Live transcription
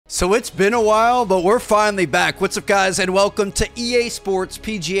So it's been a while, but we're finally back. What's up, guys, and welcome to EA Sports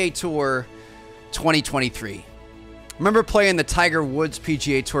PGA Tour 2023. Remember playing the Tiger Woods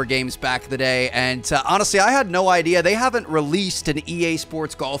PGA Tour games back in the day, and honestly, I had no idea. They haven't released an EA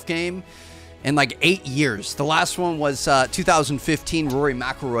Sports golf game in like 8 years. The last one was 2015 Rory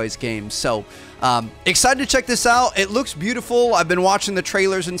McIlroy's game. So excited to check this out. It looks beautiful. I've been watching the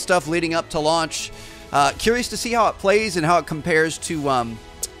trailers and stuff leading up to launch. Curious to see how it plays and how it compares to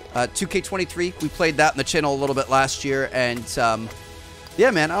 2K23. We played that in the channel a little bit last year, and yeah,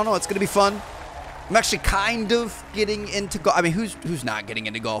 man, I don't know. It's gonna be fun. I'm actually kind of getting into golf. I mean, who's not getting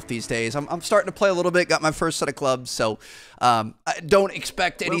into golf these days? I'm starting to play a little bit. Got my first set of clubs, so I don't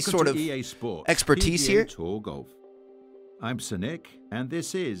expect any sort of EA Sports, expertise PGA here. Tour Golf. I'm Sir Nick, and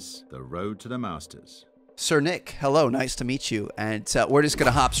this is the Road to the Masters. Sir Nick, hello, nice to meet you. And we're just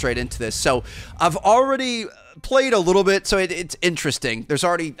gonna hop straight into this. So I've already played a little bit, so it's interesting. There's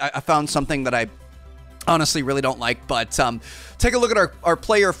already I found something that I honestly really don't like, but take a look at our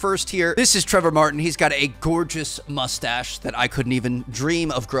player first here. This is Trevor Martin. He's got a gorgeous mustache that I couldn't even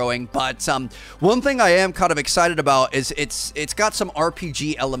dream of growing, but one thing I am kind of excited about is it's got some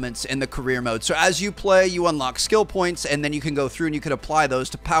RPG elements in the career mode. So as you play, you unlock skill points, and then you can go through and you can apply those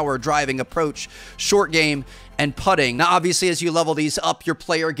to power, driving, approach, short game, and putting. Now, obviously, as you level these up, your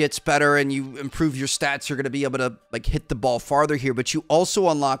player gets better and you improve your stats. You're going to be able to like hit the ball farther here, but you also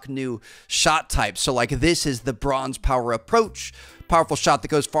unlock new shot types. So like this is the bronze power approach, powerful shot that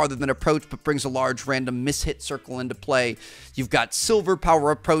goes farther than approach but brings a large random mishit circle into play. You've got silver power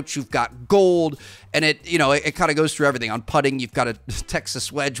approach, you've got gold, and it kind of goes through everything. On putting, you've got a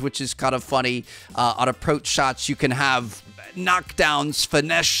Texas wedge, which is kind of funny. On approach shots, you can have knockdowns,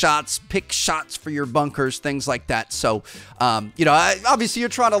 finesse shots, pick shots for your bunkers, things like that. So, obviously you're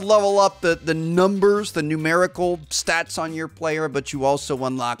trying to level up the numbers, the numerical stats on your player, but you also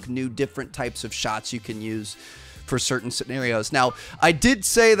unlock new different types of shots you can use for certain scenarios. Now, I did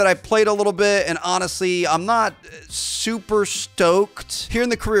say that I played a little bit, and honestly, I'm not super stoked. Here in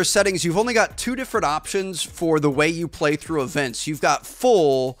the career settings, you've only got two different options for the way you play through events. You've got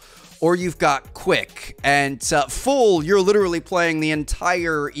full, or you've got quick. And full, you're literally playing the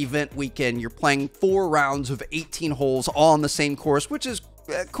entire event weekend. You're playing 4 rounds of 18 holes all on the same course, which is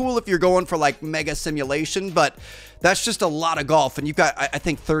cool if you're going for like mega simulation, but that's just a lot of golf. And you've got, I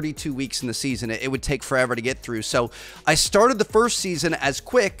think, 32 weeks in the season. It would take forever to get through. So I started the first season as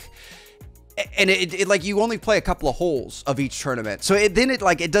quick, and it like you only play a couple of holes of each tournament. So it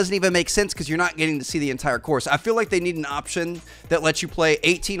doesn't even make sense because you're not getting to see the entire course. I feel like they need an option that lets you play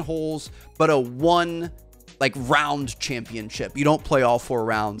 18 holes, but a one round championship. You don't play all 4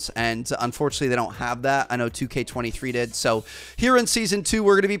 rounds, and unfortunately they don't have that. I know 2K23 did. So here in season 2,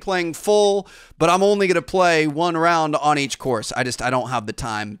 we're going to be playing full, but I'm only going to play 1 round on each course. I don't have the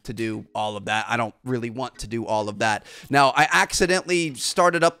time to do all of that. I don't really want to do all of that. Now, I accidentally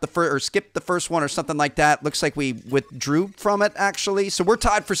started up the first, or skipped the first one or something like that. Looks like we withdrew from it, actually. So we're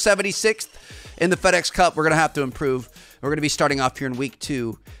tied for 76th in the FedEx Cup. We're going to have to improve. We're going to be starting off here in week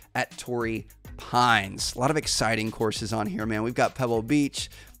 2 at Torrey Pines. A lot of exciting courses on here, man. We've got Pebble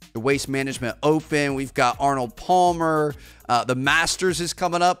Beach, the Waste Management Open. We've got Arnold Palmer. The Masters is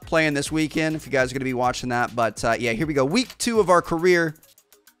coming up, playing this weekend, if you guys are going to be watching that. But yeah, here we go. Week 2 of our career.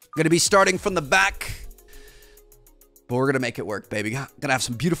 Going to be starting from the back, but we're going to make it work, baby. Going to have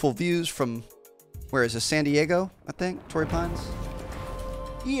some beautiful views from, where is this, San Diego, I think, Torrey Pines.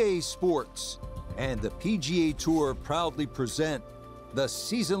 EA Sports and the PGA Tour proudly present the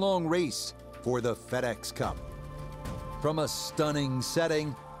season-long race for the FedEx Cup. From a stunning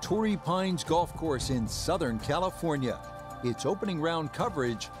setting, Torrey Pines Golf Course in Southern California, it's opening round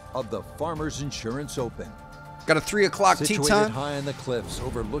coverage of the Farmers Insurance Open. Got a 3 o'clock tee time. Situated high in the cliffs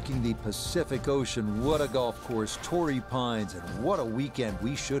overlooking the Pacific Ocean, what a golf course, Torrey Pines, and what a weekend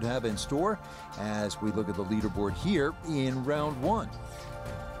we should have in store as we look at the leaderboard here in round 1.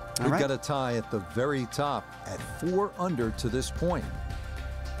 We've got a tie at the very top at 4 under to this point.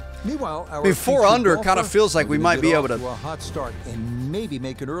 Meanwhile, our 4 under kind of feels like we might be able to a hot start and maybe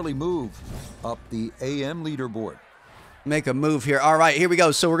make an early move up the AM leaderboard. Make a move here. All right, here we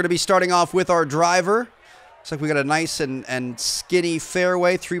go. So we're going to be starting off with our driver. Looks like we got a nice and skinny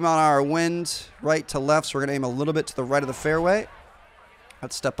fairway, 3-mile-an-hour wind, right to left. So we're going to aim a little bit to the right of the fairway.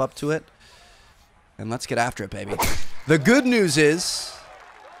 Let's step up to it, and let's get after it, baby. The good news is,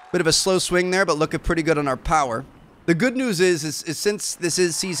 bit of a slow swing there, but looking pretty good on our power. The good news is since this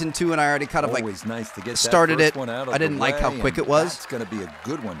is season 2 and I already kind of nice to get started it, I didn't like how quick it was. It's going to be a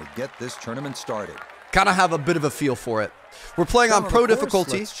good one to get this tournament started. Kind of have a bit of a feel for it. We're playing on pro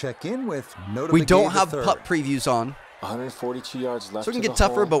difficulty. Let's check in with we don't have putt previews on. 142 yards left. So it can to get the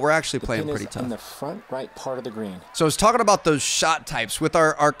tougher, hole. but we're actually The playing pin is pretty tough. in the front right part of the green. So I was talking about those shot types. With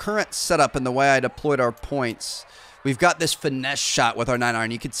our current setup and the way I deployed our points, we've got this finesse shot with our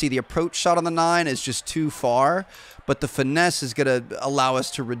 9-iron. You can see the approach shot on the 9 is just too far, but the finesse is going to allow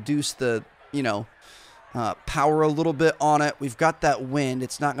us to reduce the, power a little bit on it. We've got that wind.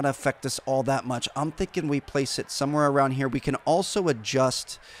 It's not going to affect us all that much. I'm thinking we place it somewhere around here. We can also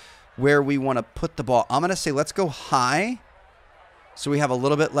adjust where we want to put the ball. I'm going to say let's go high so we have a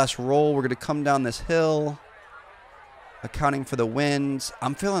little bit less roll. We're going to come down this hill, accounting for the winds.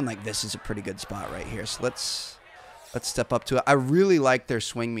 I'm feeling like this is a pretty good spot right here. So let's step up to it. I really like their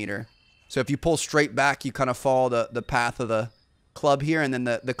swing meter. So if you pull straight back, you kind of follow the path of the club here, and then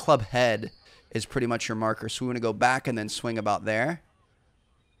the club head is pretty much your marker. So we want to go back and then swing about there.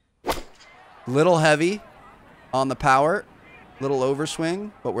 Little heavy on the power. Little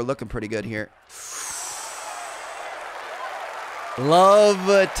overswing, but we're looking pretty good here.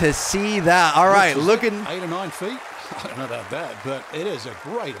 Love to see that. All right, looking 8 or 9 feet. I don't know about that, but it is a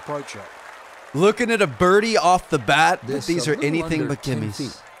great approach shot. Looking at a birdie off the bat. These are anything but 10 gimmies.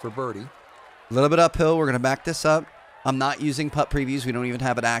 feet for birdie. A little bit uphill. We're going to back this up. I'm not using putt previews. We don't even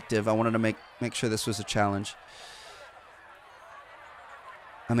have it active. I wanted to make sure this was a challenge.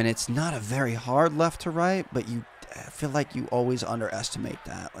 I mean, it's not a very hard left to right, but I feel like you always underestimate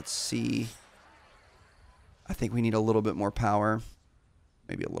that. Let's see. I think we need a little bit more power.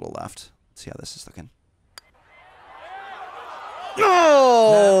 Maybe a little left. Let's see how this is looking.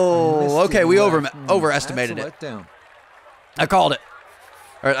 Oh! Okay, we overestimated it. I called it.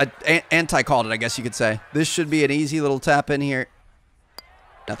 Or anti-called it, I guess you could say. This should be an easy little tap in here.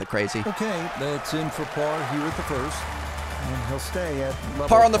 Nothing crazy. Okay, that's in for par here at the first. And he'll stay at level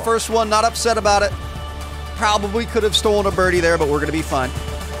par on the first one, not upset about it. Probably could have stolen a birdie there, but we're going to be fine.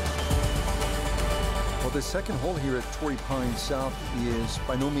 Well, the second hole here at Torrey Pines South is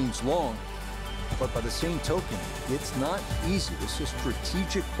by no means long, but by the same token, it's not easy. It's a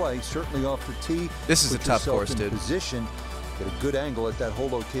strategic play, certainly off the tee. This is a tough course, dude. Position, get a good angle at that whole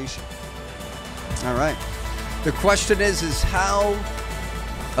location. All right. The question is how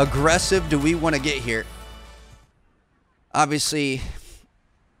aggressive do we want to get here? Obviously,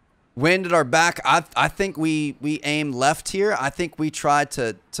 wind at our back. I think we aim left here. I think we try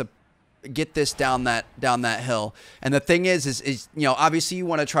to get this down that hill. And the thing is obviously you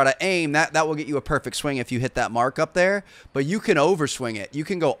want to try to aim that will get you a perfect swing if you hit that mark up there, but you can overswing it. You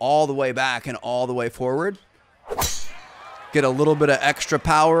can go all the way back and all the way forward. Get a little bit of extra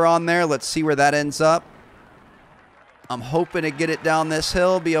power on there. Let's see where that ends up. I'm hoping to get it down this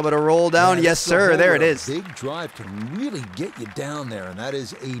hill, be able to roll down. Yes, sir. There it is. Big drive can really get you down there, and that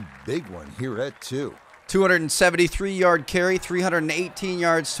is a big one here at 2. 273-yard carry, 318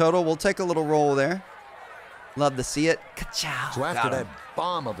 yards total. We'll take a little roll there. Love to see it. Ka-chow. So after that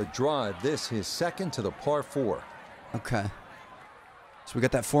bomb of a drive, this is second to the par 4. Okay. So we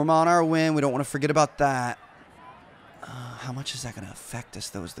got that 4-mile-an-hour wind. We don't want to forget about that. How much is that going to affect us,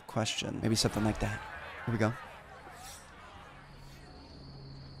 though, is the question. Maybe something like that. Here we go.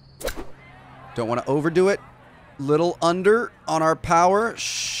 Don't want to overdo it. Little under on our power.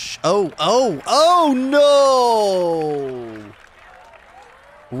 Shh. Oh, no.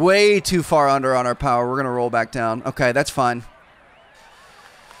 Way too far under on our power. We're going to roll back down. Okay, that's fine.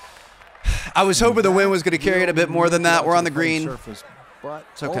 I was hoping the wind was going to carry it a bit more than that. We're on the green. But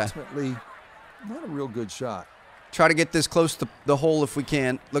it's okay. Ultimately, not a real good shot. Try to get this close to the hole if we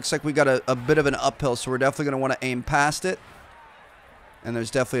can. Looks like we got a bit of an uphill, so we're definitely going to want to aim past it. And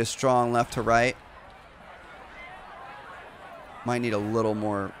there's definitely a strong left to right. Might need a little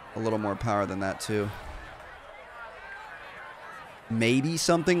more power than that too. Maybe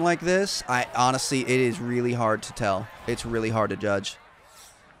something like this. Honestly, it is really hard to tell. It's really hard to judge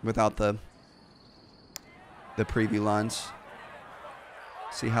without the preview lines.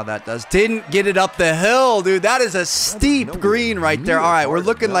 See how that does. Didn't get it up the hill, dude. That is a steep green right there. All right, we're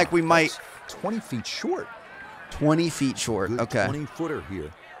looking like we might. 20 feet short. 20 feet short. Good okay. 20-footer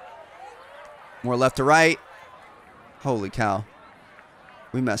here. More left to right. Holy cow.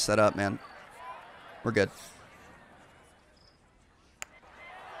 We messed that up, man. We're good.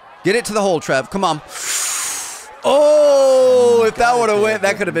 Get it to the hole, Trev. Come on. Oh, if that would have went,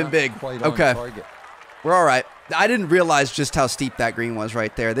 that could have been big. Okay. We're all right. I didn't realize just how steep that green was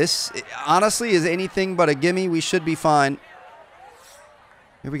right there. This, honestly, is anything but a gimme. We should be fine.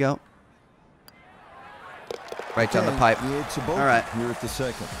 Here we go. Right down the pipe. It's a bogey all right. Here at the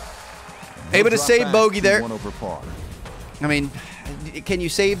second. Able to save bogey there. One over par. I mean, can you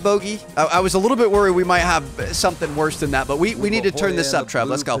save bogey? I was a little bit worried we might have something worse than that, but we need to turn this up, Trev.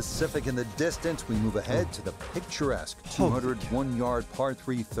 Let's go. Pacific in the distance, we move ahead to the picturesque 201-yard par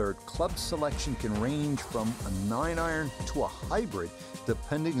 3 third. Club selection can range from a 9-iron to a hybrid,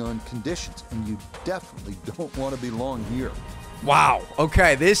 depending on conditions, and you definitely don't want to be long here. Wow.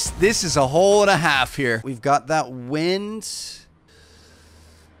 Okay, this is a hole and a half here. We've got that wind.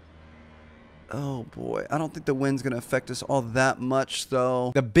 Oh, boy. I don't think the wind's going to affect us all that much,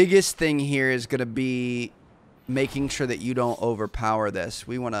 though. The biggest thing here is going to be making sure that you don't overpower this.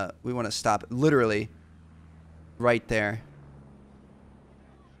 We want to stop it literally right there.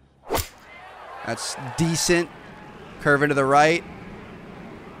 That's decent. Curve into the right.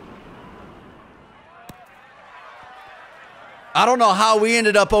 I don't know how we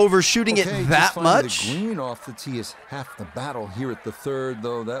ended up overshooting it that much. The green off the tee is half the battle here at the third,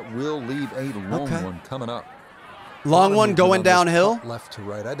 though that will leave a long one coming up. Long one going downhill? Left to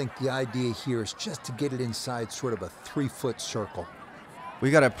right. I think the idea here is just to get it inside sort of a 3-foot circle.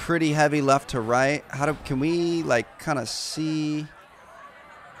 We got a pretty heavy left to right. Can we like kind of see?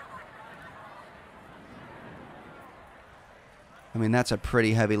 I mean, that's a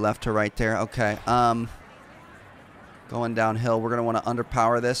pretty heavy left to right there. Okay. Going downhill, we're going to want to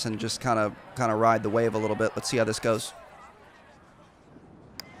underpower this and just kind of ride the wave a little bit. Let's see how this goes.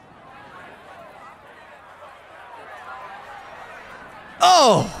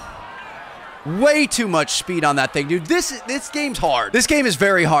 Oh! Way too much speed on that thing, dude. This game's hard. This game is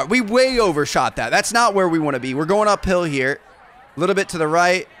very hard. We way overshot that. That's not where we want to be. We're going uphill here. A little bit to the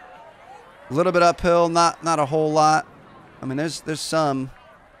right. A little bit uphill. Not a whole lot. I mean, there's some...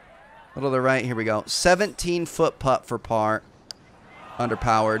 A little to the right. Here we go. 17-foot putt for par.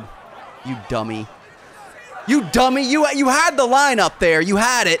 Underpowered. You dummy. You dummy. You had the line up there. You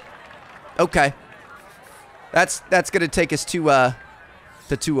had it. Okay. That's going to take us to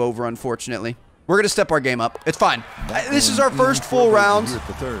 2 over, unfortunately. We're going to step our game up. It's fine. This is our first full round.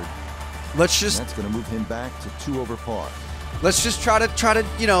 Let's just... That's going to move him back to 2 over par. Let's just try to,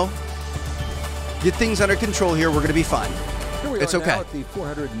 you know, get things under control here. We're going to be fine. Here we it's are okay. Now at the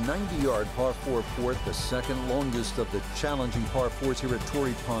 490-yard par 4 fourth, the second longest of the challenging par 4s here at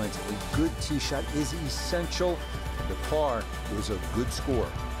Torrey Pines. A good tee shot is essential. The par is a good score.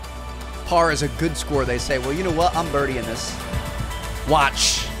 Par is a good score, they say. Well, you know what? I'm birdieing this.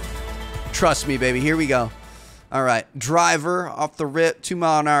 Watch. Trust me, baby. Here we go. All right. Driver off the rip.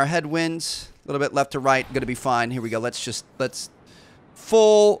 2-mile-an-hour headwinds. A little bit left to right. Going to be fine. Here we go. Let's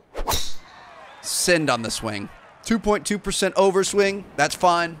full send on the swing. 2.2% overswing. That's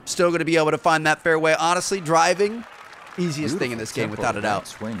fine. Still going to be able to find that fairway. Honestly, driving, easiest thing in this game without a doubt.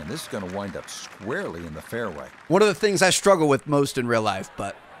 Swing, and this is going to wind up squarely in the fairway. One of the things I struggle with most in real life,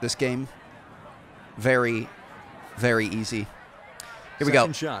 but this game, very, very easy. Here we go.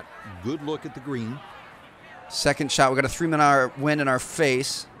 Second shot. Good look at the green. Second shot. We got a 3-minute wind in our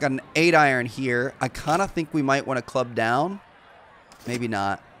face. Got an 8-iron here. I kind of think we might want to club down. Maybe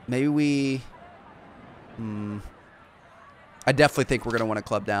not. Maybe we... I definitely think we're going to want to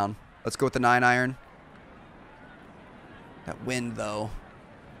club down. Let's go with the 9-iron. That wind, though.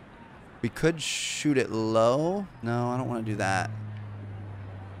 We could shoot it low. No, I don't want to do that.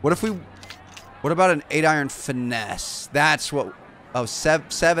 What about an 8-iron finesse? That's what... Oh,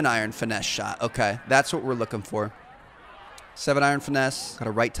 7-iron finesse shot. Okay, that's what we're looking for. 7-iron finesse. Got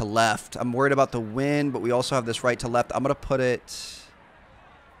a right to left. I'm worried about the wind, but we also have this right to left. I'm going to put it...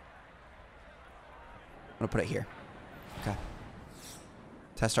 I'm going to put it here. Okay.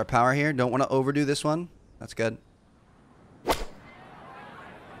 Test our power here. Don't want to overdo this one. That's good.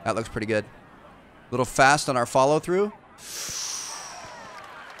 That looks pretty good. A little fast on our follow-through.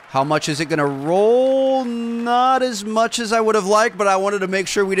 How much is it going to roll? Not as much as I would have liked, but I wanted to make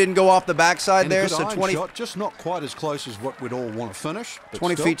sure we didn't go off the backside there. So 20 shot, just not quite as close as what we'd all want to finish.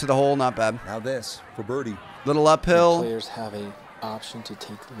 20 feet to the hole, not bad. Now this for birdie. Little uphill. Players have an option to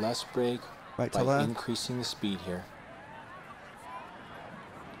take less break Right to by left. increasing the speed here.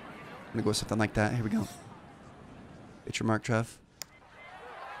 I'm going to go with something like that. Here we go. Get your mark, Trev.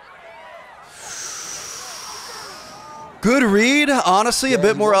 Good read. Honestly, a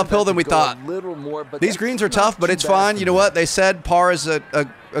bit more uphill than we thought. These greens are tough, but it's fine. You know what? They said par is a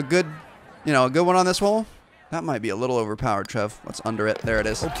good, a good one on this hole. That might be a little overpowered, Trev. Let's under it. There it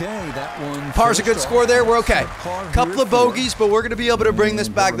is. Okay, that one. Par's a good score there. We're okay. Couple of bogeys, but we're going to be able to bring this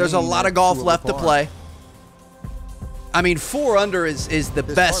back. There's a lot of golf left to play. I mean, 4 under is the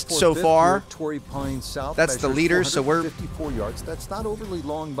This best par 4 so fifth far. here at Torrey Pines South That's the measures leader, so we're 454 yards. That's not overly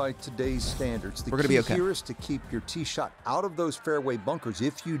long by today's standards. The We're gonna key be okay. here is to keep your tee shot out of those fairway bunkers.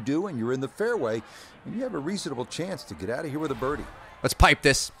 If you do, and you're in the fairway, and you have a reasonable chance to get out of here with a birdie. Let's pipe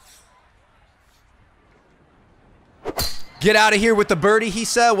this. Get out of here with the birdie, he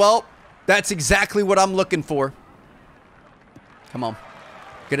said. Well, that's exactly what I'm looking for. Come on.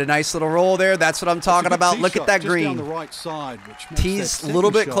 Get a nice little roll there. That's what I'm talking about. Look at that just green. Down the right side, which makes Tee's that a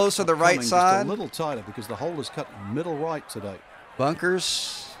little bit second closer to shot the right coming side. Just a little tighter because the hole is cut middle right today.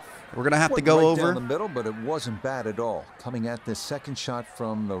 Bunkers. We're going to have to Wasn't go right over. down the middle, but it wasn't bad at all. Coming at this second shot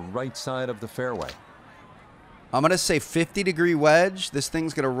from the right side of the fairway. I'm going to say 50-degree wedge. This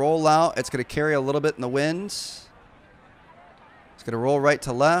thing's going to roll out. It's going to carry a little bit in the wind. It's going to roll right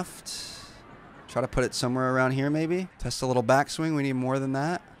to left. Try to put it somewhere around here maybe. Test a little backswing. We need more than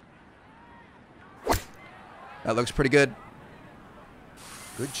that. That looks pretty good.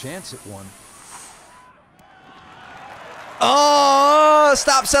 Good chance at one. Oh,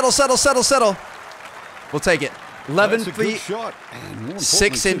 stop, settle. We'll take it. 11 That's a good feet. shot. And more 6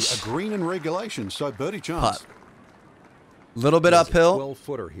 importantly, inch too, a green in regulation, so birdie chance. putt. Little bit uphill.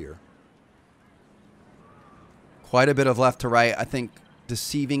 12-footer here. Quite a bit of left to right. I think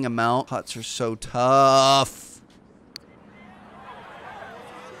deceiving amount. Putts are so tough.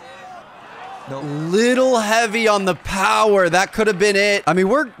 No. Little heavy on the power. That could have been it. I mean,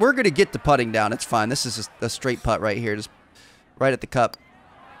 we're going to get the putting down. It's fine. This is just a straight putt right here. Just right at the cup.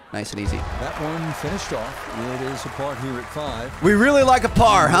 Nice and easy. That one finished off. It is a par here at 5. We really like a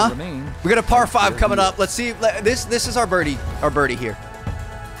par, huh? Remain. We got a par 5 coming up. Let's see. This is our birdie here.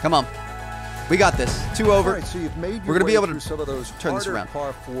 Come on. We got this. 2 over. All right, so you've made your We're gonna be way able to through some of those turn this harder around.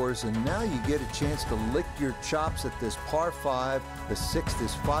 par 4s, and now you get a chance to lick your chops at this par 5. The 6th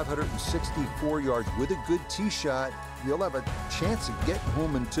is 564 yards with a good tee shot. You'll have a chance of getting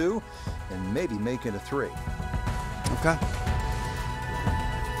home in 2 and maybe making a 3. Okay.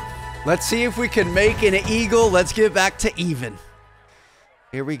 Let's see if we can make an eagle. Let's get back to even.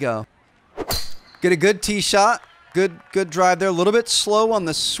 Here we go. Get a good tee shot. Good drive there. A little bit slow on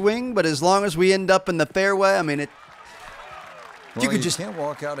the swing, but as long as we end up in the fairway, I mean, Well, you could just can't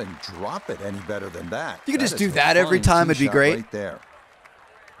walk out and drop it any better than that. You could just is do a that every fine time. tee It'd be shot great. Right there.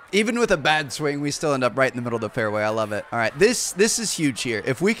 even with a bad swing, we still end up right in the middle of the fairway. I love it. All right, this is huge here.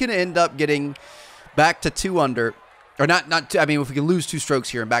 If we can end up getting back to 2 under, or not. I mean, if we can lose 2 strokes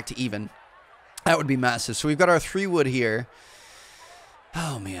here and back to even, that would be massive. So we've got our 3 wood here.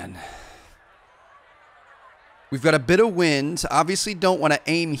 Oh man. We've got a bit of wind. Obviously don't want to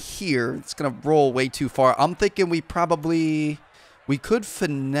aim here. It's going to roll way too far. I'm thinking we could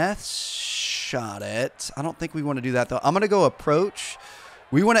finesse shot it. I don't think we want to do that though. I'm going to go approach.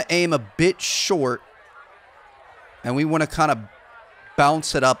 We want to aim a bit short. And we want to kind of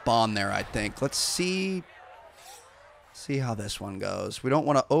bounce it up on there, I think. Let's see how this one goes. We don't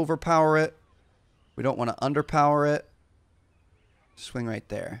want to overpower it. We don't want to underpower it. Swing right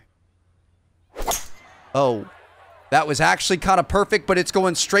there. Oh. That was actually kind of perfect, but it's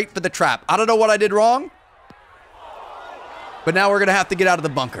going straight for the trap. I don't know what I did wrong. But now we're going to have to get out of the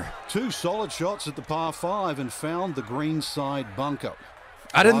bunker. 2 solid shots at the par 5 and found the green side bunker.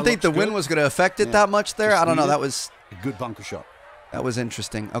 I didn't think the wind was going to affect it that much there. I don't know. That was a good bunker shot. That was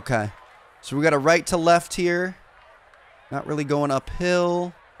interesting. Okay. So we got a right to left here. Not really going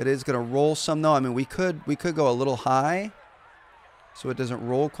uphill. It is going to roll some though. I mean, we could go a little high so it doesn't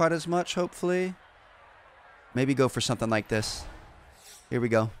roll quite as much, hopefully. Maybe go for something like this. Here we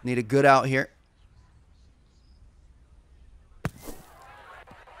go. Need a good out here.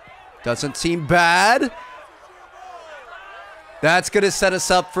 Doesn't seem bad. That's going to set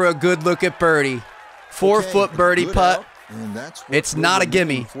us up for a good look at birdie. 4-foot birdie putt. It's not a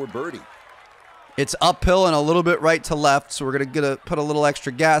gimme. For birdie. It's uphill and a little bit right to left, so we're going to put a little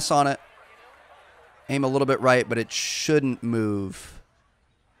extra gas on it. Aim a little bit right, but it shouldn't move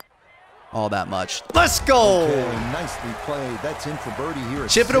all that much. Let's go! Okay, nicely played. That's in for birdie here.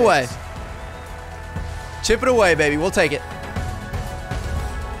 Chip it away. Chip it away, baby. We'll take it.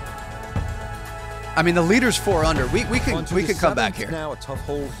 I mean, the leader's 4 under. We can come back here. Now a tough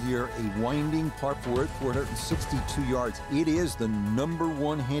hole here, a winding par 4 at 462 yards. It is the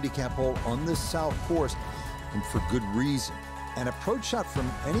 #1 handicap hole on this south course, and for good reason. An approach shot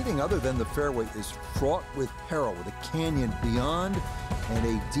from anything other than the fairway is fraught with peril, with a canyon beyond and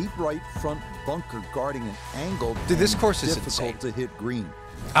a deep right front bunker guarding an angle. Dude, this course is difficult to hit green.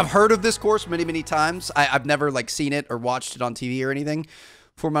 I've heard of this course many times. I've never seen it or watched it on TV or anything.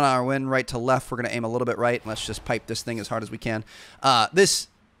 4-mile-an-hour wind, right to left. We're going to aim a little bit right. Let's just pipe this thing as hard as we can.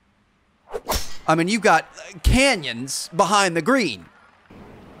 I mean, you've got canyons behind the green.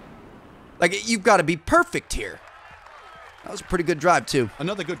 Like, you've got to be perfect here. That was a pretty good drive, too.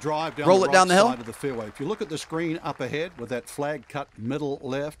 Another good drive down Roll the it right down the hill. side of the fairway. If you look at the screen up ahead with that flag cut middle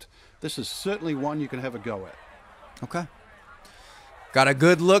left, this is certainly one you can have a go at. Okay. Got a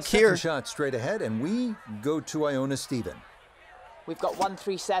good look Second here. shot straight ahead, and we go to Iona Stephen. We've got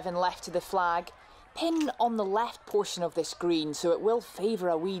 137 left to the flag. Pin on the left portion of this green, so it will favour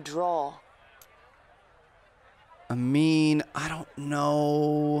a wee draw. I mean, I don't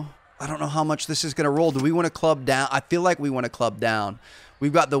know. I don't know how much this is going to roll. Do we want to club down? I feel like we want to club down.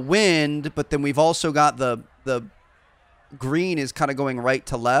 We've got the wind, but then we've also got the green is kind of going right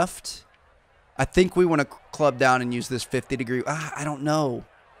to left. I think we want to club down and use this 50-degree. I don't know.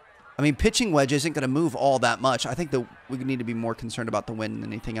 I mean, pitching wedge isn't going to move all that much. I think that we need to be more concerned about the wind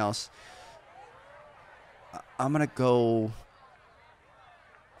than anything else. I'm going to go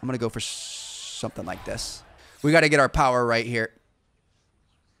for something like this. We got to get our power right here.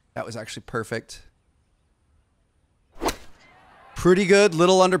 That was actually perfect. Pretty good,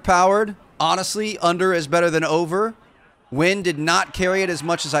 little underpowered. Honestly, under is better than over. Wind did not carry it as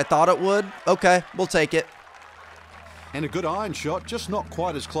much as I thought it would. Okay, we'll take it. And a good iron shot, just not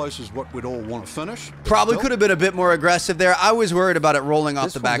quite as close as what we'd all want to finish. Probably could have been a bit more aggressive there. I was worried about it rolling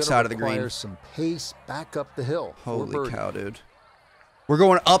off the backside of the green. Some pace back up the hill. Holy cow, dude. We're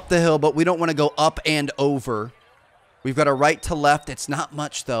going up the hill, but we don't want to go up and over. We've got a right to left. It's not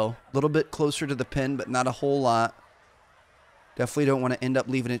much, though. A little bit closer to the pin, but not a whole lot. Definitely don't want to end up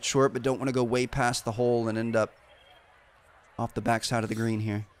leaving it short, but don't want to go way past the hole and end up off the backside of the green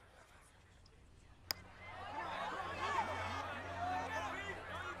here.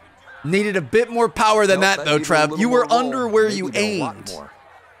 Needed a bit more power than that, though, Trev. You were under where you aimed.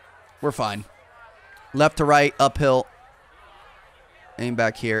 We're fine. Left to right, uphill. Aim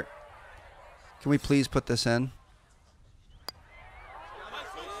back here. Can we please put this in?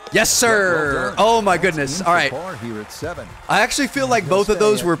 Yes, sir. Oh, my goodness. All right. I actually feel like both of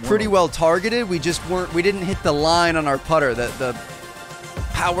those were pretty well targeted. We just weren't, we didn't hit the line on our putter, the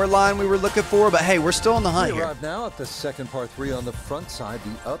power line we were looking for, but hey, we're still on the hunt here. We arrive now at the second par 3 on the front side,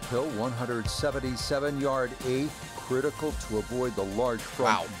 the uphill 177-yard eighth, critical to avoid the large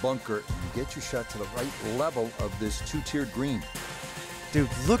front bunker and get your shot to the right level of this two-tiered green. Dude,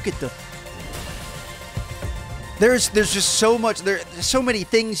 look at the... There's just so much, there's so many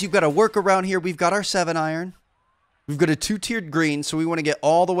things you've got to work around here. We've got our 7-iron. We've got a two-tiered green, so we want to get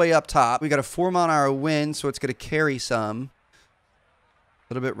all the way up top. We got a 4-mile-an-hour wind, so it's going to carry some.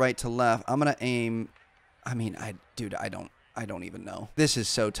 A little bit right to left. I'm going to aim. I mean, dude, I don't even know. This is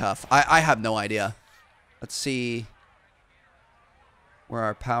so tough. I have no idea. Let's see where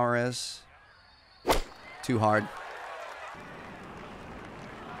our power is. Too hard.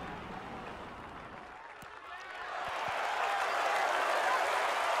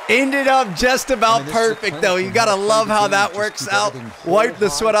 Ended up just about perfect, though. You got to love how that works out. Wipe the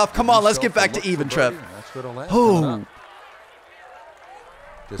sweat off. Come on, let's get back to even, Trev. Oh.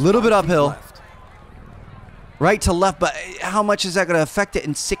 A little bit uphill. Right to left, but how much is that going to affect it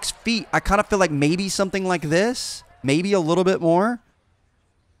in 6 feet? I kind of feel like maybe something like this. Maybe a little bit more.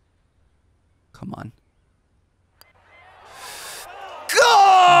 Come on.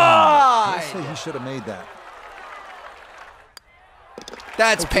 God! I say he should have made that.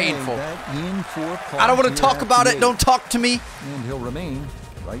 That's painful. I don't want to talk about it. Don't talk to me. And he'll remain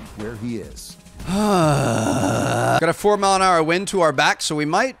right where he is. Got a 4-mile-an-hour wind to our back, so we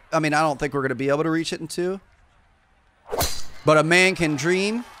might. I mean, I don't think we're going to be able to reach it in 2. But a man can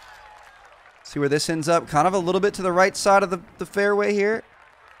dream. See where this ends up. Kind of a little bit to the right side of the fairway here.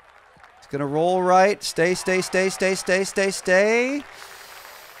 It's going to roll right. Stay, stay, stay, stay, stay, stay, stay.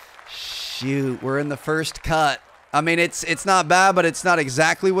 Shoot, we're in the first cut. I mean, it's not bad, but it's not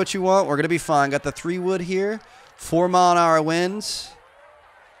exactly what you want. We're going to be fine. Got the 3-wood here. 4-mile-an-hour winds.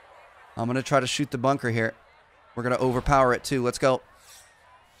 I'm going to try to shoot the bunker here. We're going to overpower it, too. Let's go.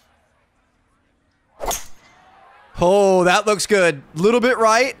 Oh, that looks good. Little bit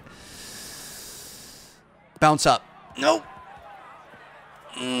right. Bounce up. Nope.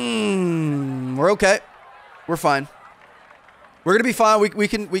 We're okay. We're fine. We're going to be fine.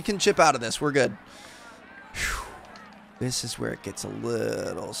 We can chip out of this. We're good. Whew. This is where it gets a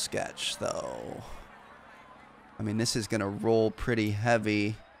little sketch, though. I mean, this is going to roll pretty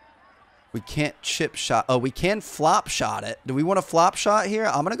heavy. We can't chip shot. Oh, we can flop shot it. Do we want a flop shot here?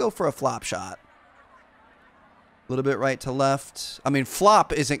 I'm going to go for a flop shot. A little bit right to left. I mean,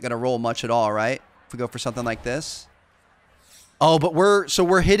 flop isn't going to roll much at all, right? If we go for something like this. Oh, but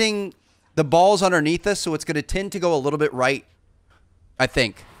we're hitting the balls underneath us, so it's going to tend to go a little bit right, I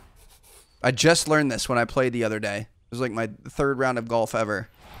think. I just learned this when I played the other day. It was like my third round of golf ever.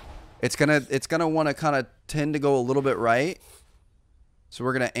 It's gonna want to kind of tend to go a little bit right. So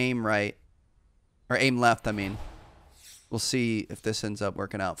we're gonna aim right. Or aim left, I mean. We'll see if this ends up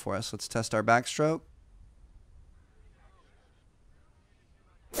working out for us. Let's test our backstroke.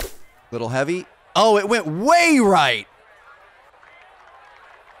 Little heavy. Oh, it went way right.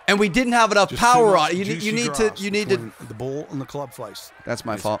 And we didn't have enough power on it. You need to the ball and the club face. That's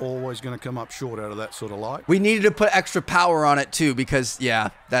my fault. Always going to come up short out of that sort of light. We needed to put extra power on it too because yeah,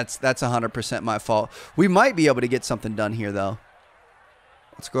 that's 100% my fault. We might be able to get something done here though.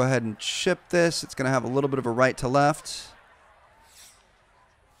 Let's go ahead and chip this. It's going to have a little bit of a right to left.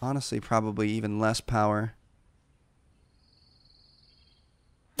 Honestly, probably even less power.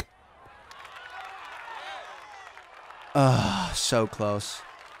 Oh, so close.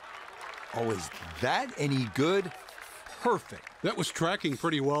 Oh, is that any good? Perfect. That was tracking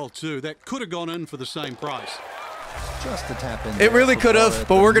pretty well, too. That could have gone in for the same price. Just to tap in. It really could have,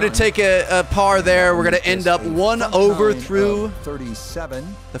 but we're going to take a par there. We're going to end up 1 over through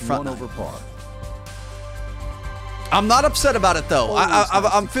 37, the front 1 over par. I'm not upset about it, though.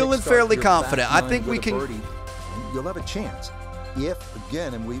 I'm feeling fairly confident. I think we can. You'll have a chance. If,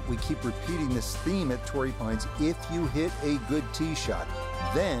 again, and we keep repeating this theme at Torrey Pines, if you hit a good tee shot,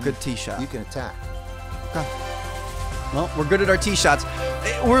 then good tee shot, you can attack. Okay. Well, we're good at our tee shots.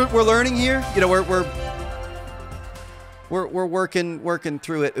 We're learning here. You know, we're working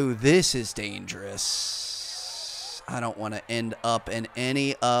through it. Ooh, this is dangerous. I don't want to end up in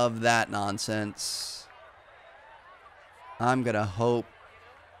any of that nonsense. I'm gonna hope.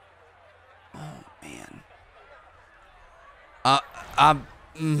 Oh man.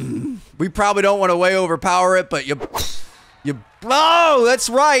 We probably don't want to way overpower it, but you. Oh, that's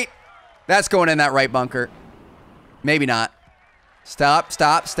right. That's going in that right bunker. Maybe not. Stop,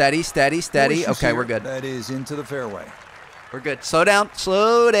 steady. Okay, we're good. That is into the fairway. We're good. Slow down.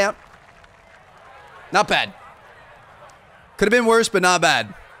 Not bad. Could have been worse, but not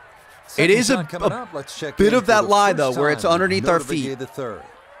bad. It is a bit of that lie, though, where it's underneath our feet.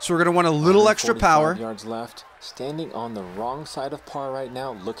 So we're going to want a little extra power. Yards left. Standing on the wrong side of par right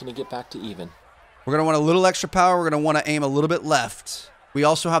now, looking to get back to even. We're going to want a little extra power. We're going to want to aim a little bit left. We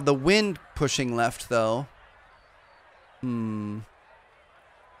also have the wind pushing left, though. And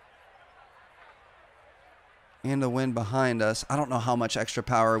the wind behind us. I don't know how much extra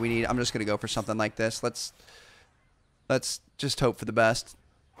power we need. I'm just going to go for something like this. Let's just hope for the best.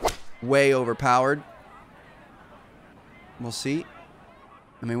 Way overpowered. We'll see.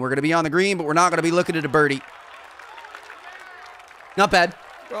 I mean, we're going to be on the green, but we're not going to be looking at a birdie. Not bad.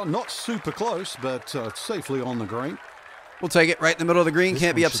 Well, not super close, but safely on the green. We'll take it right in the middle of the green.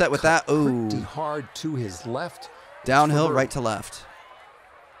 Can't be upset with that. Ooh. Pretty hard to his left. Downhill, right to left.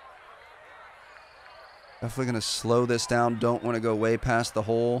 Definitely going to slow this down. Don't want to go way past the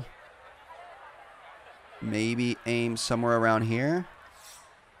hole. Maybe aim somewhere around here.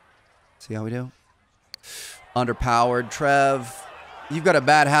 See how we do. Underpowered, Trev. You've got a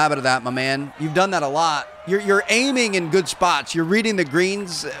bad habit of that, my man. You've done that a lot. You're aiming in good spots. You're reading the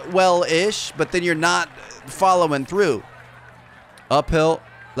greens well-ish, but then you're not following through. Uphill,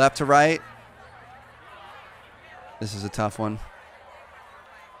 left to right. This is a tough one.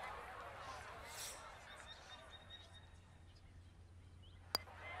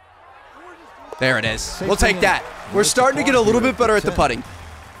 There it is. We'll take that. We're starting to get a little bit better at the putting.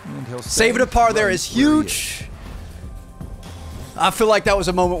 Saving a par there is huge. I feel like that was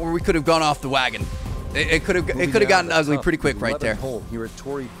a moment where we could have gone off the wagon. It could have gotten ugly pretty quick right there. Hole here at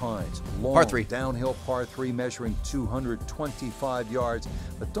Torrey Pines. Long, par 3. Downhill par 3 measuring 225 yards.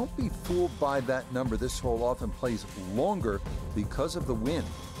 But don't be fooled by that number. This hole often plays longer because of the wind.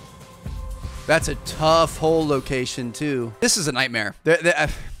 That's a tough hole location too. This is a nightmare. I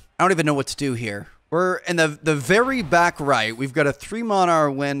don't even know what to do here. We're in the very back right. We've got a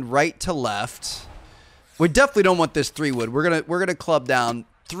 3-mile-an-hour wind right to left. We definitely don't want this 3-wood. We're gonna club down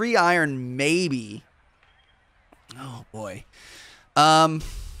 3-iron maybe. Oh boy.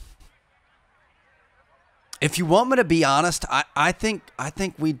 If you want me to be honest, I think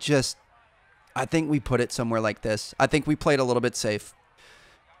we put it somewhere like this. I think we played a little bit safe.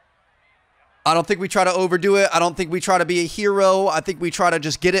 I don't think we try to overdo it. I don't think we try to be a hero. I think we try to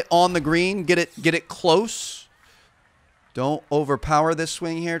just get it on the green, get it close. Don't overpower this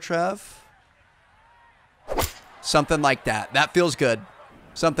swing here, Trev. Something like that. That feels good.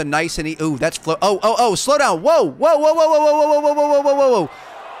 Something nice and ooh, that's flow. Oh, slow down. Whoa.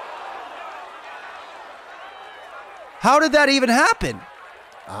 How did that even happen?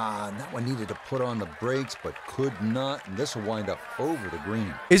 And that one needed to put on the brakes, but could not, and this will wind up over the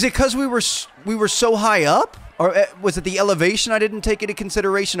green. Is it because we were so high up? Or was it the elevation I didn't take into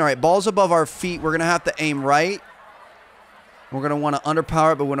consideration? All right, ball's above our feet. We're going to have to aim right. We're going to want to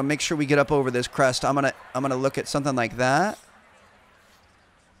underpower it, but we want to make sure we get up over this crest. I'm going to look at something like that.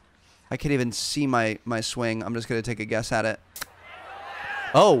 I can't even see my swing. I'm just going to take a guess at it.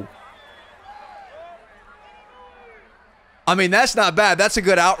 Oh. I mean, that's not bad. That's a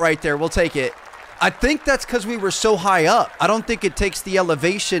good out right there. We'll take it. I think that's because we were so high up. I don't think it takes the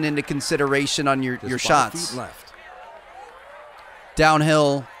elevation into consideration on your shots. 5 feet left.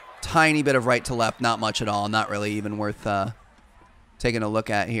 Downhill, tiny bit of right to left. Not much at all. Not really even worth taking a look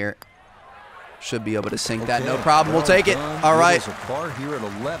at here. Should be able to sink that. No problem. We'll take it. All right. Here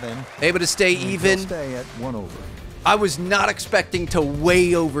at 11. Able to stay even. Stay at 1 over. I was not expecting to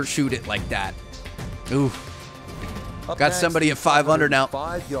way overshoot it like that. Ooh. Got somebody at 5 under now.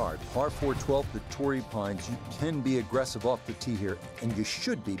 5 yard, par 4 12 the Torrey Pines. You can be aggressive off the tee here, and you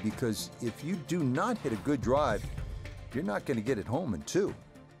should be, because if you do not hit a good drive, you're not going to get it home in 2.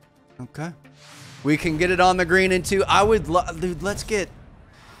 Okay. We can get it on the green in 2. I would love, dude, let's get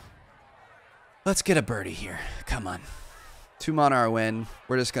a birdie here. Come on. 2 on our win.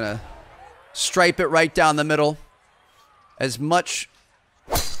 We're just going to stripe it right down the middle. As much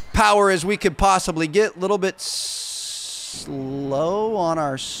power as we could possibly get. A little bit slow on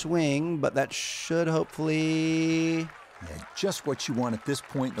our swing, but that should hopefully... Yeah, just what you want at this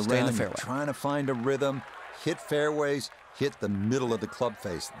point in the Stay in round. the fairway. You're trying to find a rhythm, hit fairways, hit the middle of the club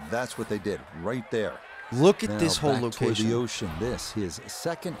face. That's what they did right there. Look at Now this whole back toward location. the ocean. This is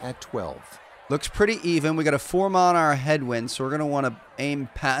second at 12. Looks pretty even. We got a 4 mile an hour headwind, so we're going to want to aim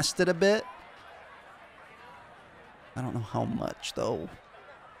past it a bit. I don't know how much, though.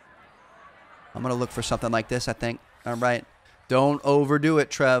 I'm going to look for something like this, I think. All right. Don't overdo it,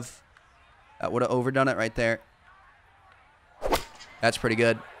 Trev. That would have overdone it right there. That's pretty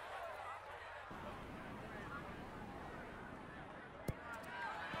good.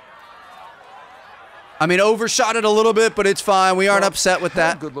 I mean, overshot it a little bit, but it's fine. We aren't upset with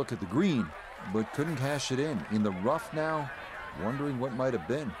that. Good look at the green, but couldn't cash it in the rough now. Wondering what might have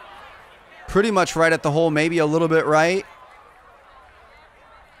been. Pretty much right at the hole, maybe a little bit right.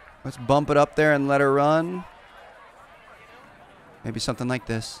 Let's bump it up there and let her run. Maybe something like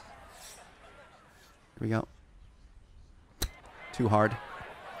this. Here we go. Too hard.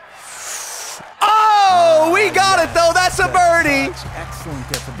 Oh, we got it, though. That's a birdie. Excellent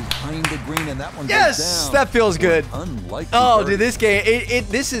effort behind the green, and that one Yes, goes down. that feels good. Unlikely Oh, birdie. dude, this game,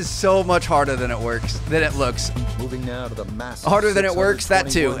 this is so much harder than it looks. Moving now to the massive Harder than it works, that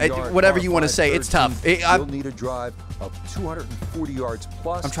too. 621-yard Whatever par you want to 5 say, it's 13. tough. You'll need a drive of 240 yards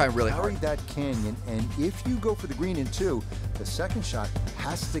plus. I'm trying really carry hard. that canyon, and if you go for the green in 2, the second shot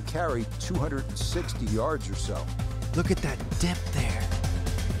has to carry 260 yards or so. Look at that dip there.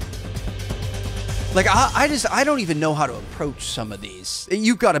 Like, I don't even know how to approach some of these.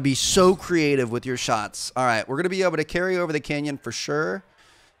 You've got to be so creative with your shots. All right, we're going to be able to carry over the canyon for sure.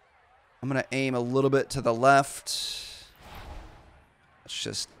 I'm going to aim a little bit to the left. Let's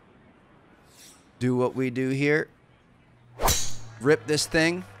just do what we do here. Rip this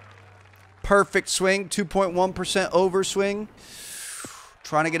thing. Perfect swing, 2.1% overswing.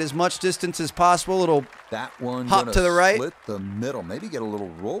 Trying to get as much distance as possible. Little that one hop to the right. Split the middle. Maybe get a little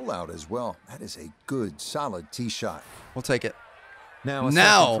rollout as well. That is a good, solid tee shot. We'll take it. Now, a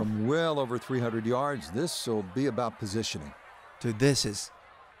second from well over 300 yards. This will be about positioning. Dude, this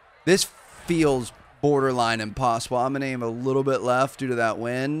feels borderline impossible. I'm going to aim a little bit left due to that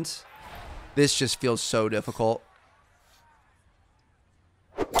wind. This just feels so difficult.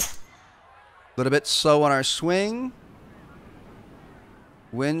 A little bit slow on our swing.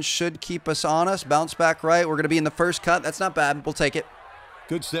 Wind should keep us honest. Bounce back right. We're going to be in the first cut. That's not bad. We'll take it.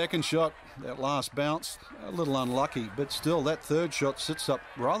 Good second shot. That last bounce, a little unlucky, but still that third shot sits up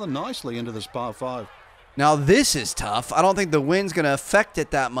rather nicely into this par 5. Now this is tough. I don't think the wind's going to affect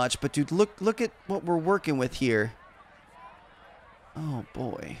it that much, but dude, look at what we're working with here. Oh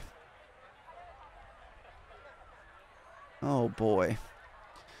boy. Oh boy.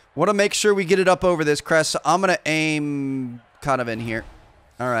 Want to make sure we get it up over this crest, so I'm going to aim kind of in here.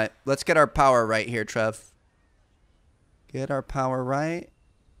 All right, let's get our power right here, Trev. Get our power right.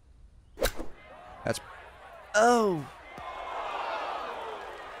 That's... Oh.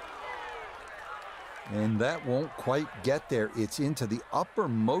 And that won't quite get there. It's into the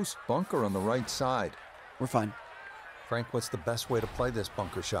uppermost bunker on the right side. We're fine. Frank, what's the best way to play this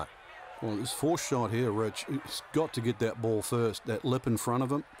bunker shot? Well, this fourth shot here, Rich, it's got to get that ball first. That lip in front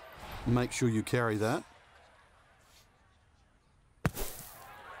of him. Make sure you carry that.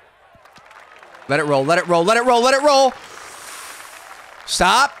 Let it roll, let it roll, let it roll, let it roll.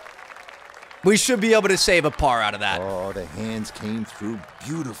 Stop. We should be able to save a par out of that. Oh, the hands came through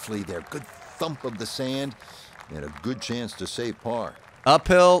beautifully there. Good thump of the sand and a good chance to save par.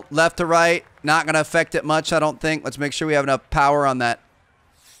 Uphill, left to right. Not going to affect it much, I don't think. Let's make sure we have enough power on that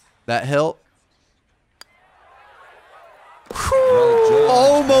hill.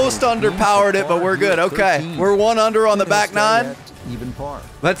 Almost underpowered it, but we're good. Okay, we're 1 under on the back 9. Even par.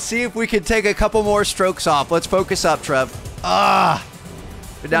 Let's see if we can take a couple more strokes off. Let's focus up, Trev.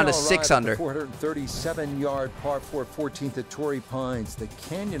 We're down to 6 under. 437-yard par 4, 14th at Torrey Pines. The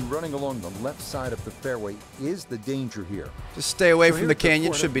canyon running along the left side of the fairway is the danger here. Just stay away from the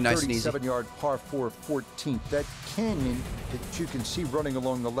canyon. Should be nice and easy. 437-yard par 4, 14th. That canyon that you can see running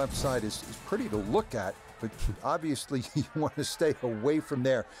along the left side is pretty to look at, but obviously you want to stay away from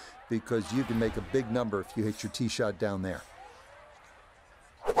there because you can make a big number if you hit your tee shot down there.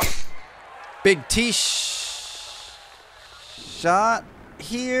 Big tee shot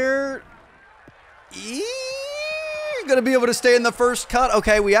here. Gonna be able to stay in the first cut.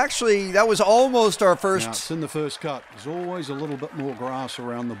 Okay, that was almost our first. Now, it's in the first cut. There's always a little bit more grass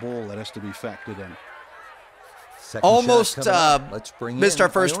around the ball that has to be factored in. Almost missed our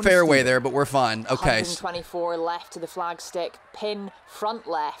first fairway there, but we're fine. Okay. 124 left to the flagstick. Pin front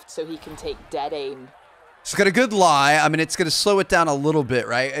left so he can take dead aim. It's got a good lie. I mean, it's going to slow it down a little bit,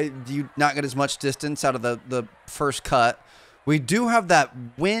 right? You not get as much distance out of the first cut. We do have that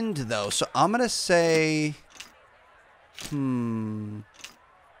wind, though, so I'm going to say, do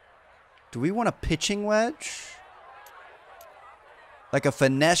we want a pitching wedge? Like a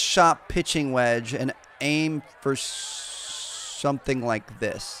finesse shot pitching wedge and aim for something like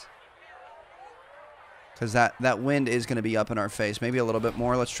this. Because that wind is going to be up in our face. Maybe a little bit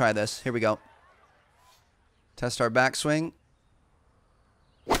more. Let's try this. Here we go. Test our backswing.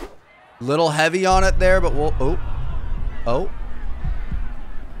 Little heavy on it there, but we'll... Oh.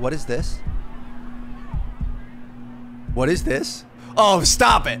 What is this? What is this? Oh,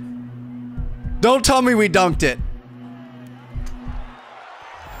 stop it. Don't tell me we dunked it.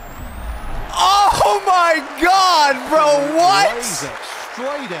 Oh my God, bro, what? Lays it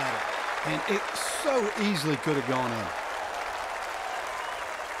straight at it, and it so easily could have gone in.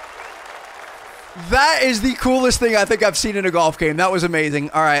 That is the coolest thing I think I've seen in a golf game. That was amazing.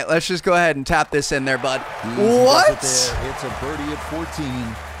 All right, let's just go ahead and tap this in there, bud. What? It's a birdie at 14.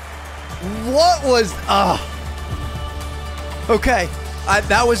 What was... Okay.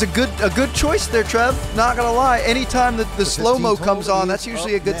 That was a good choice there, Trev. Not going to lie. Anytime that the slow-mo comes on, that's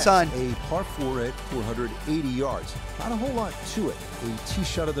usually a good sign. A par 4 at 480 yards. Not a whole lot to it. A tee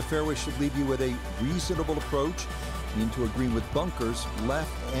shot of the fairway should leave you with a reasonable approach into a green with bunkers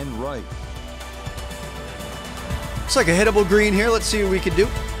left and right. Looks like a hittable green here. Let's see what we can do.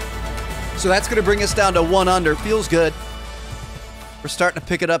 So that's going to bring us down to 1 under. Feels good. We're starting to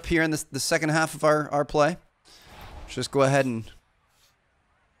pick it up here in the second half of our play. Let's just go ahead and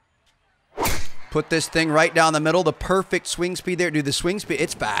put this thing right down the middle. The perfect swing speed there. Dude, the swing speed,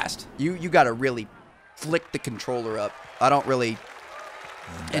 it's fast. You got to really flick the controller up. I don't really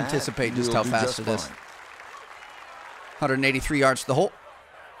anticipate just how fast it is. 183 yards to the hole.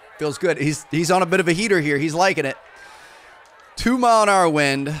 Feels good. He's on a bit of a heater here. He's liking it. 2-mile-an-hour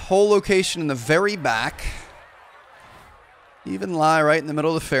wind. Hole location in the very back. Even lie right in the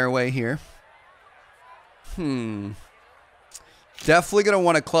middle of the fairway here. Definitely going to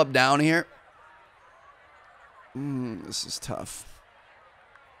want to club down here. This is tough.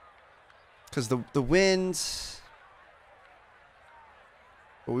 Because the winds.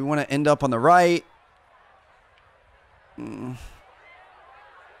 But we want to end up on the right.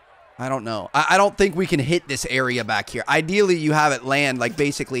 I don't know. I don't think we can hit this area back here. Ideally, you have it land like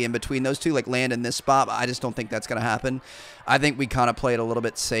basically in between those two, like land in this spot. But I just don't think that's going to happen. I think we kind of play it a little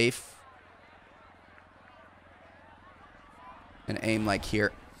bit safe. And aim like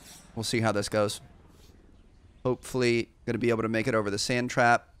here. We'll see how this goes. Hopefully, going to be able to make it over the sand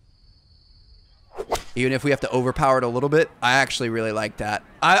trap. Even if we have to overpower it a little bit, I actually really like that.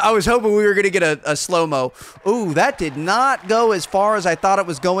 I was hoping we were going to get a slow-mo. Ooh, that did not go as far as I thought it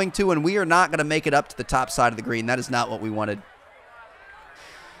was going to, and we are not going to make it up to the top side of the green. That is not what we wanted.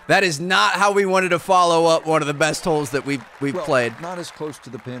 That is not how we wanted to follow up one of the best holes that we've played. Not as close to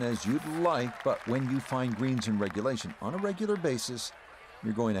the pin as you'd like, but when you find greens in regulation on a regular basis,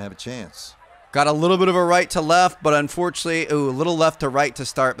 you're going to have a chance. Got a little bit of a right to left, but unfortunately, a little left to right to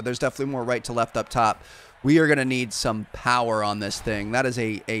start, but there's definitely more right to left up top. We are going to need some power on this thing. That is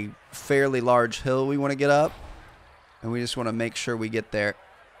a fairly large hill we want to get up, and we just want to make sure we get there.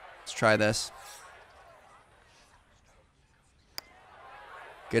 Let's try this.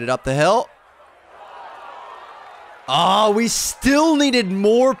 Get it up the hill. Oh, we still needed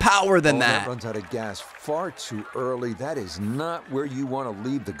more power than That runs out of gas far too early. That is not where you want to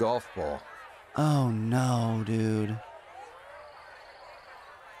leave the golf ball. Oh, no, dude.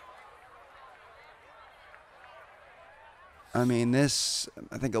 I mean, this,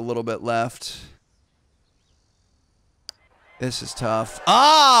 I think a little bit left. This is tough.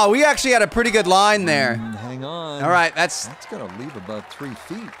 Ah, we actually had a pretty good line there. Hang on. All right, that's going to leave about 3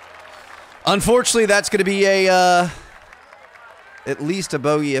 feet. Unfortunately, that's going to be a at least a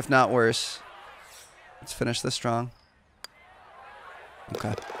bogey, if not worse. Let's finish this strong. Okay.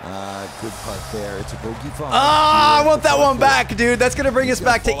 Good putt there. It's a bogey 5. Ah, I want that one back, dude. That's going to bring us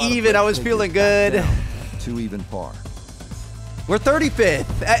back to even. I was feeling good. 2 even par. We're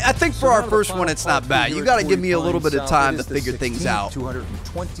 35th. I think for our first one, it's not bad. You got to give me a little bit of time to figure things out.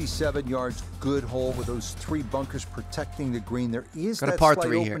 227 yards, good hole with those 3 bunkers protecting the green. There is Got a that par slight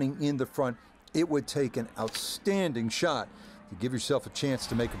 3 here. opening in the front. It would take an outstanding shot to give yourself a chance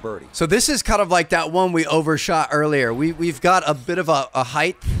to make a birdie. So this is kind of like that one we overshot earlier. We've got a bit of a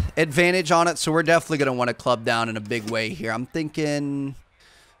height advantage on it, so we're definitely going to want to club down in a big way here. I'm thinking...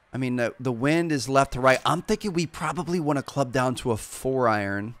 I mean, the wind is left to right. I'm thinking we probably want to club down to a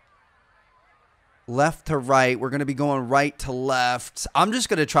 4-iron. Left to right. We're going to be going right to left. I'm just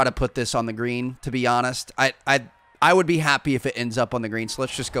going to try to put this on the green, to be honest. I would be happy if it ends up on the green, so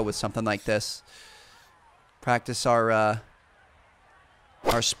let's just go with something like this. Practice our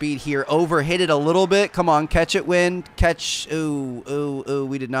speed here. Overhit it a little bit. Come on, catch it, wind. Catch. Ooh, ooh, ooh.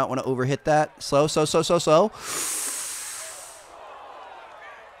 We did not want to overhit that. Slow, slow.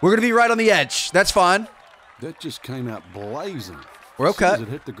 We're going to be right on the edge. That's fine. That just came out blazing. We're okay. As soon as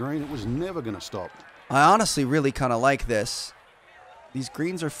it hit the green, it was never going to stop. I honestly really kind of like this. These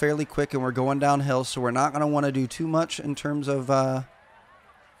greens are fairly quick, and we're going downhill, so we're not going to want to do too much in terms of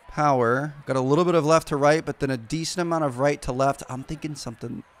power. Got a little bit of left to right, but then a decent amount of right to left. I'm thinking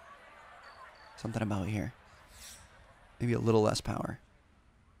something about here. Maybe a little less power.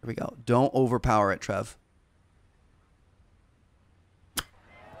 There we go. Don't overpower it, Trev.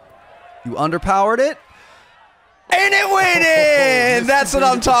 You underpowered it, and it went in. That's what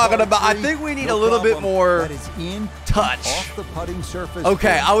I'm talking about. I think we need a little bit more touch.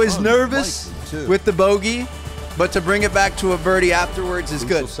 Okay, I was nervous with the bogey, but to bring it back to a birdie afterwards is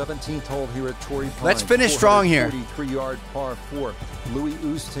good. 17th hole here at Torrey Pines. Let's finish strong here. 43-yard par 4. Louis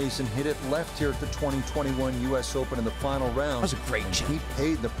Oosthuizen hit it left here at the 2021 U.S. Open in the final round. That was a great chip. He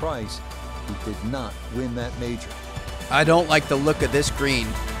paid the price. He did not win that major. I don't like the look of this green.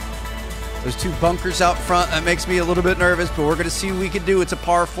 There's 2 bunkers out front. That makes me a little bit nervous, but we're going to see what we can do. It's a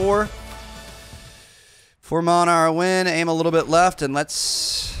par 4. 4 mile an hour wind. Aim a little bit left, and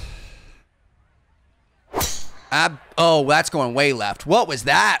let's... Oh, that's going way left. What was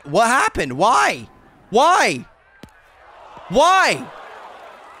that? What happened? Why? Why? Why?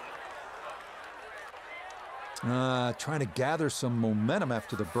 Trying to gather some momentum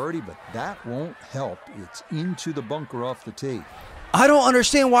after the birdie, but that won't help. It's into the bunker off the tee. I don't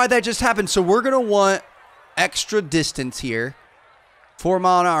understand why that just happened. So we're going to want extra distance here. 4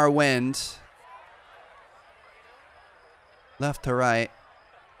 mile an hour wind. Left to right.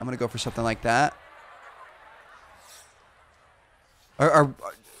 I'm going to go for something like that. I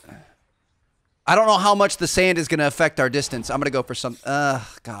don't know how much the sand is going to affect our distance. I'm going to go for some...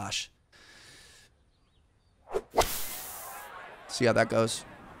 gosh. See how that goes.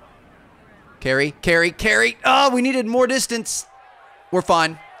 Carry. Oh, we needed more distance. We're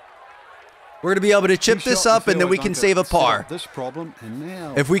fine. We're going to be able to chip this up, and then we can save a par. This problem, and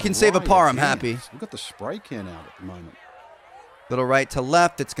now if we can save a par, I'm happy. We've got the spray can out at the moment. Little right to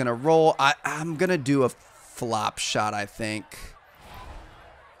left. It's going to roll. I'm going to do a flop shot, I think.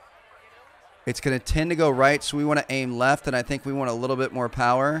 It's going to tend to go right, so we want to aim left, and I think we want a little bit more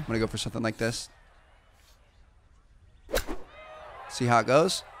power. I'm going to go for something like this. See how it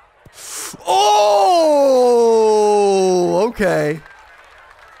goes? Oh, okay.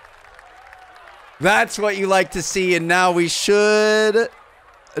 That's what you like to see, and now we should,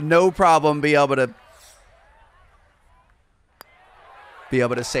 no problem, be able to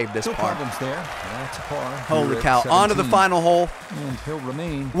save this par. Problems there. That's a par. Holy cow. On to the final hole. And he'll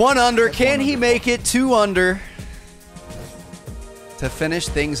remain. 1 under. Can he make it? 2 under to finish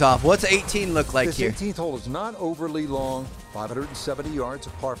things off. What's 18 look like here? This 18th hole is not overly long. 570 yards, a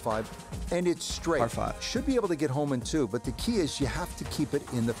par 5, and it's straight. Par 5. Should be able to get home in 2, but the key is you have to keep it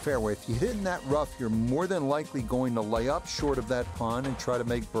in the fairway. If you hit in that rough, you're more than likely going to lay up short of that pond and try to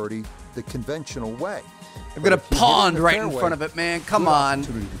make birdie the conventional way. I've got a pond right in front of it, man. Come on.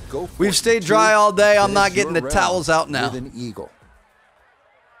 We've stayed dry all day. I'm not getting the towels out now. With an eagle.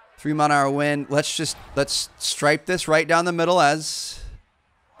 3-mile-an-hour wind. Let's stripe this right down the middle as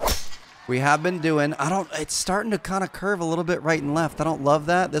we have been doing. It's starting to kind of curve a little bit right and left. I don't love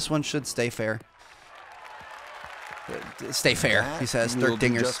that. This one should stay fair. Stay fair, he says. Dirk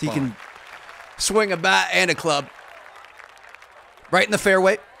Dingers. He can swing a bat and a club. Right in the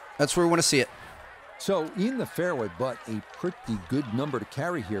fairway. That's where we want to see it. So in the fairway, but a pretty good number to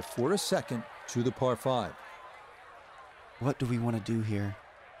carry here for a second to the par 5. What do we want to do here?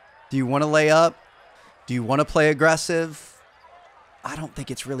 Do you want to lay up? Do you want to play aggressive? I don't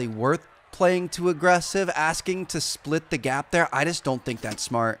think it's really worth playing too aggressive, asking to split the gap there. I just don't think that's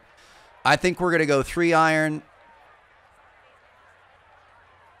smart. I think we're going to go 3-iron.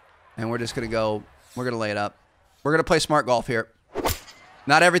 And we're just going to go, we're going to lay it up. We're going to play smart golf here.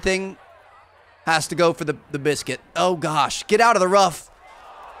 Not everything has to go for the biscuit. Oh, gosh. Get out of the rough.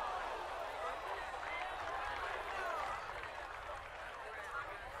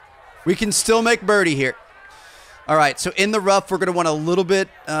 We can still make birdie here. All right, so in the rough, we're going to want a little bit,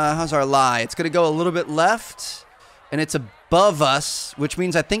 how's our lie? It's going to go a little bit left, and it's above us, which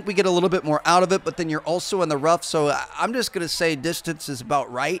means I think we get a little bit more out of it, but then you're also in the rough, so I'm just going to say distance is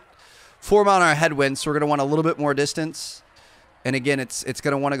about right. 4-mile-an-hour headwind, so we're going to want a little bit more distance. And again, it's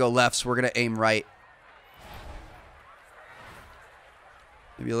going to want to go left, so we're going to aim right.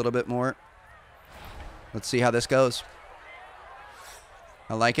 Maybe a little bit more. Let's see how this goes.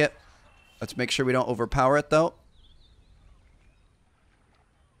 I like it. Let's make sure we don't overpower it, though.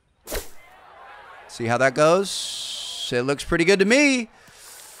 See how that goes. It looks pretty good to me.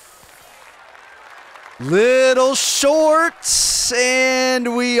 Little short,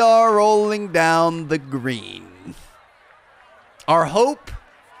 and we are rolling down the green. Our hope,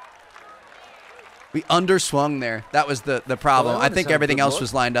 we underswung there. That was the problem. I think everything else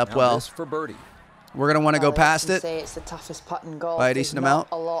was lined up well. For birdie. We're going to want to go past it. Say it's the toughest putt in golf. By a decent amount.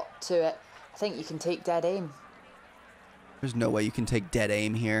 A lot to it. I think you can take dead aim. There's no way you can take dead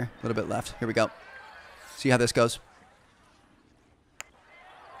aim here. A little bit left. Here we go. See how this goes.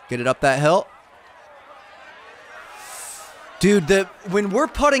 Get it up that hill. Dude, when we're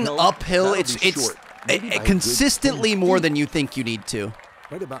putting uphill, it's consistently more than you think you need to.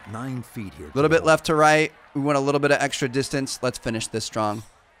 Right about 9 feet here. A little bit left to right. We want a little bit of extra distance. Let's finish this strong.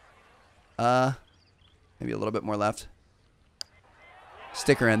 Maybe a little bit more left.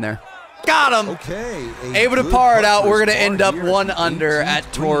 Sticker in there. Got him! Okay. Able to par it out. We're going to end up 1 under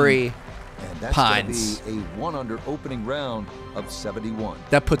at Torrey Pines. Be a 1 under opening round of 71.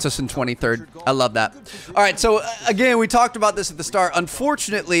 That puts us in 23rd. I love that. All right, so again, we talked about this at the start.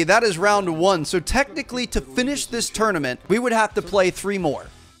 Unfortunately, that is round 1. So technically, to finish this tournament, we would have to play 3 more,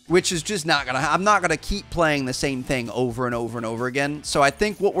 which is just not going to I'm not going to keep playing the same thing over and over and over again. So I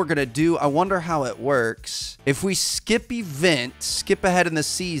think what we're going to do, I wonder how it works. If we skip event, skip ahead in the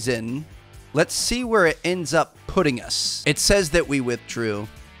season, let's see where it ends up putting us. It says that we withdrew.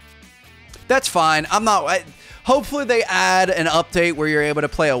 That's fine. Hopefully they add an update where you're able to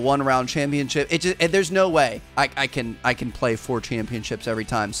play a 1-round championship. There's no way I can play 4 championships every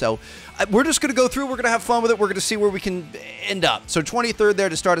time. So we're just going to go through. We're going to have fun with it. We're going to see where we can end up. So 23rd there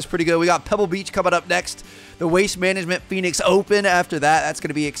to start is pretty good. We got Pebble Beach coming up next. The Waste Management Phoenix Open after that. That's going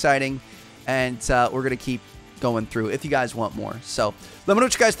to be exciting. And we're going to keep going through if you guys want more. So let me know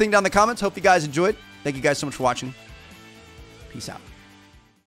what you guys think down in the comments. Hope you guys enjoyed. Thank you guys so much for watching. Peace out.